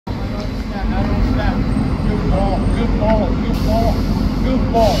Hey,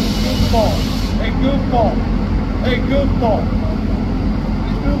 goofball. Hey, goofball. Hey, goofball.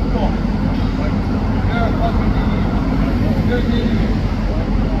 You're a fucking idiot. You're an idiot.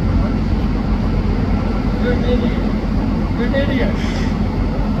 You're an idiot. You're an idiot.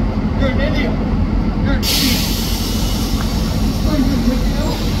 You're an idiot. You're an idiot. What are you going to take me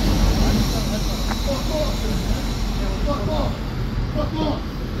out? Fuck off. Fuck off. Fuck off.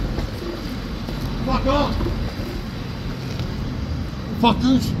 Fuck off.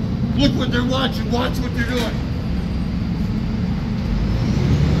 Fuckers. Look what they're watching. Watch what they're doing.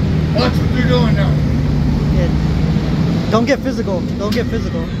 Watch what they're doing now. Yeah. Don't get physical. Don't get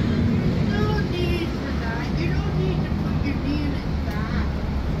physical. No need for that. You don't need to put your knee in his back.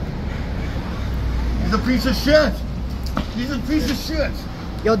 He's a piece of shit. He's a piece of shit.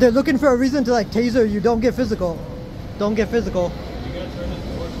 Yo, they're looking for a reason to like taser you. Don't get physical. Don't get physical.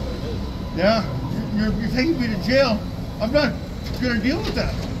 Yeah, you're taking me to jail. I'm not gonna deal with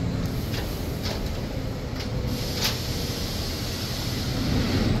that.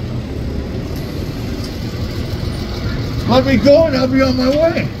 Let me go and I'll be on my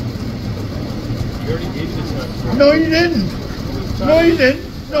way. You already gave this time. No, you didn't. No, you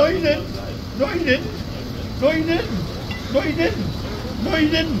didn't. No, you didn't. No, you didn't. No, you didn't. No, you didn't. No, you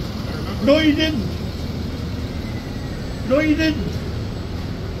didn't. No, you didn't. No, you didn't.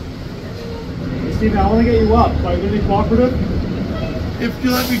 Steve, I want to get you up. Are you going to be cooperative? If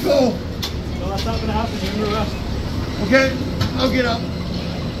you let me go. No, that's not going to happen. You're under arrest. Okay, I'll get up. You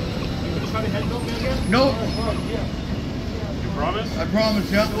going to try to headbutt me again? No. You promise? I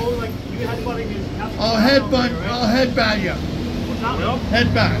promise, yeah. So, like, you headbutting me. I'll headbutt you. What's that? Will?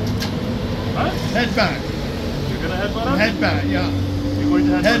 Headback. What? Headback. You're going to headbutt us? Headback, yeah. You're going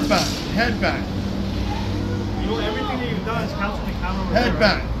to headbutt us? Headback. You know, everything that you've done is counted the camera over there,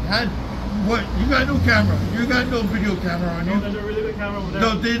 Headback. right? What? You got no camera. You got no video camera on you. No, there's a really good camera over there.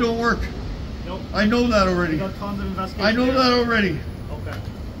 No, they don't work. Nope. I know that You already. got tons of investigation. I know there? that already. Okay.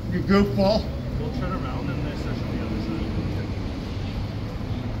 You goofball. We'll turn around and then search on the other side.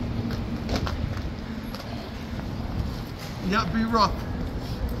 Yeah, be rough.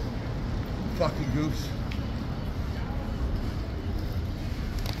 Fucking goose.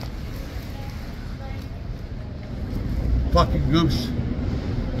 Fucking goose.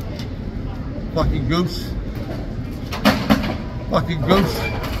 Fucking goose. Fucking goose.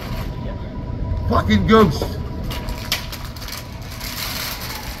 Fucking goose.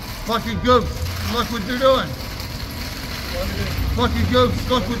 Fucking goose. Look what they're doing. Fucking goose.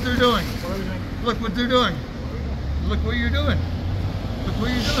 Look what they're doing. Look what they're doing. Look what you're doing. Look what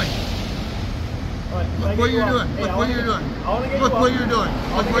you're doing. Look what you're doing. Look what you're doing. Look what you're doing.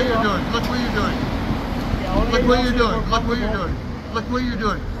 Look what you're doing. Look what you're doing. Look what you're doing. Look what you're doing. Look what you're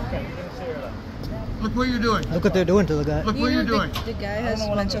doing. Look what you're doing. Look what they're doing to the guy. Look what you're doing. The guy has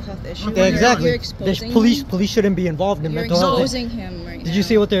mental health issues. Yeah, exactly. You're exposing Police him. shouldn't be involved in You're mental health. exposing him right now. Did you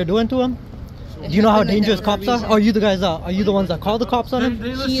see what they're doing to him? Do you know how dangerous cops are? Are you the guys? Are you the ones that call the cops on him?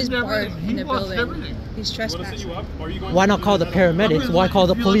 He is barred in the building. Everything. He's trespassing. Why not call the paramedics? Why call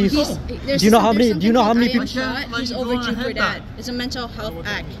the police? Do you know how many? Do you know how many people? He's overdue for that. It's a mental health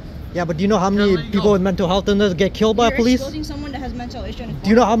act. Yeah, but do you know how many people with mental health illness get killed by police? You're exposing someone that has mental issues. Do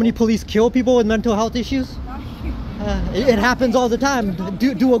you know how many police kill people with mental health issues? It happens all the time.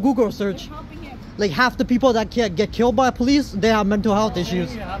 Do a Google search. Like half the people that get killed by police, they have mental health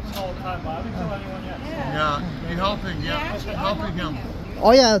issues. It happens all the time, but I haven't killed anyone yet. Yeah, you're helping. Yeah, helping him.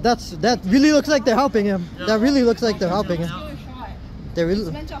 Oh yeah, that really looks like they're helping him. That really looks like they're helping him. They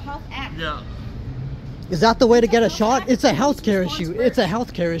really. Mental health act. Yeah. Is that the way to get a shot? It's a healthcare issue. It's a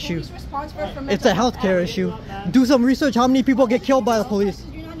healthcare issue. It's a healthcare issue. Do some research. How many people get killed by the police?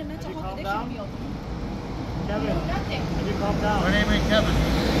 You're not in a mental health addiction field. Kevin, have you calmed down? My name ain't Kevin.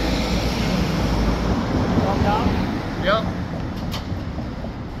 Calm down? Yep.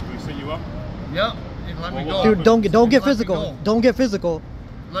 Can we set you up? Yep. And let me go. Dude, don't get Let me physical. go. Don't get physical.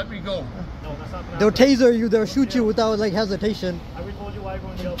 Let me go. No, that's not They'll taser you. They'll shoot you without like hesitation. I already told you why you're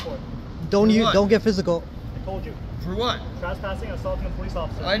going to jail for. Don't get physical. I told you. For what? Trespassing and assaulting a police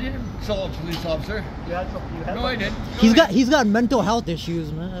officer. I didn't assault a police officer. You had No, I didn't. No, He's got mental health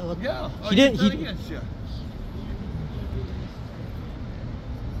issues, man. Yeah. He didn't. He against you.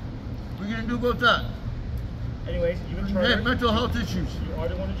 What are you gonna do about that? Anyways, you've been Hey, charged. mental health issues. You are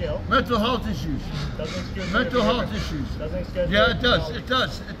going to jail. Mental health issues. Doesn't excuse Mental health issues. Doesn't excuse Yeah, it does. It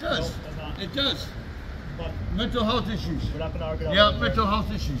does. It does. No, it's not. It does. But Mental health issues. we're not going to argue about Yeah, it. mental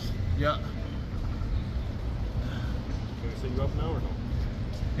health issues. Yeah. Can we set you up now or no?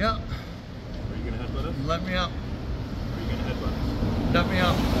 Yeah. Are you going to headbutt us? Let me out. Are you going to headbutt us? Let me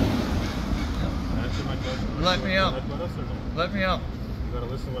out. answer my question. Let me out. Headbutt us or no? Let me out. You gotta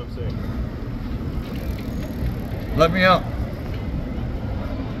listen to what I'm saying. Let me out.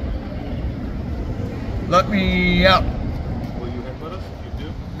 Let me out. Will you headbutt us if you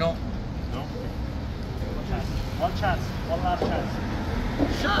do? No. No? One chance. One chance. One last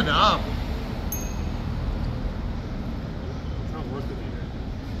chance. Shut up. It's not worth it either.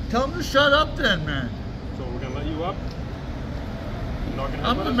 Tell him to shut up then, man. So we're gonna let you up? You're not gonna headbutt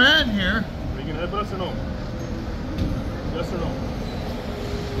I'm us? the man here. Are you gonna headbutt us or no? Yes or no?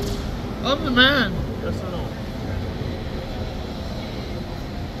 I'm the man. Yes or no?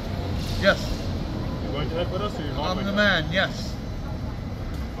 Yes. You're going to headbutt us or you're not I'm going the to? man. Yes.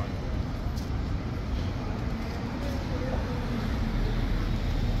 Fine.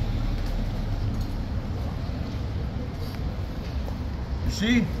 You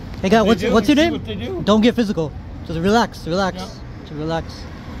see? Hey guy, What they do, what's your you see name? what they do? Don't get physical. Just relax, relax. Yeah. Just relax.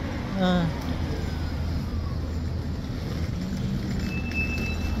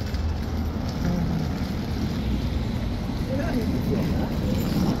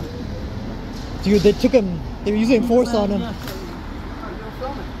 Dude, they took him. They were using force on him.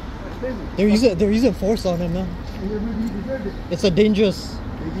 They're using force on him, man. It's a dangerous.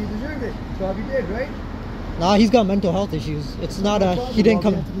 Maybe he deserved it. Probably did, right? Nah, he's got mental health issues. It's not a. He didn't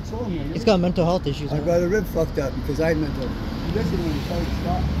come. He's got mental health issues. I Man. got a rib fucked up because I had mental. You listened when you told me to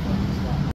stop.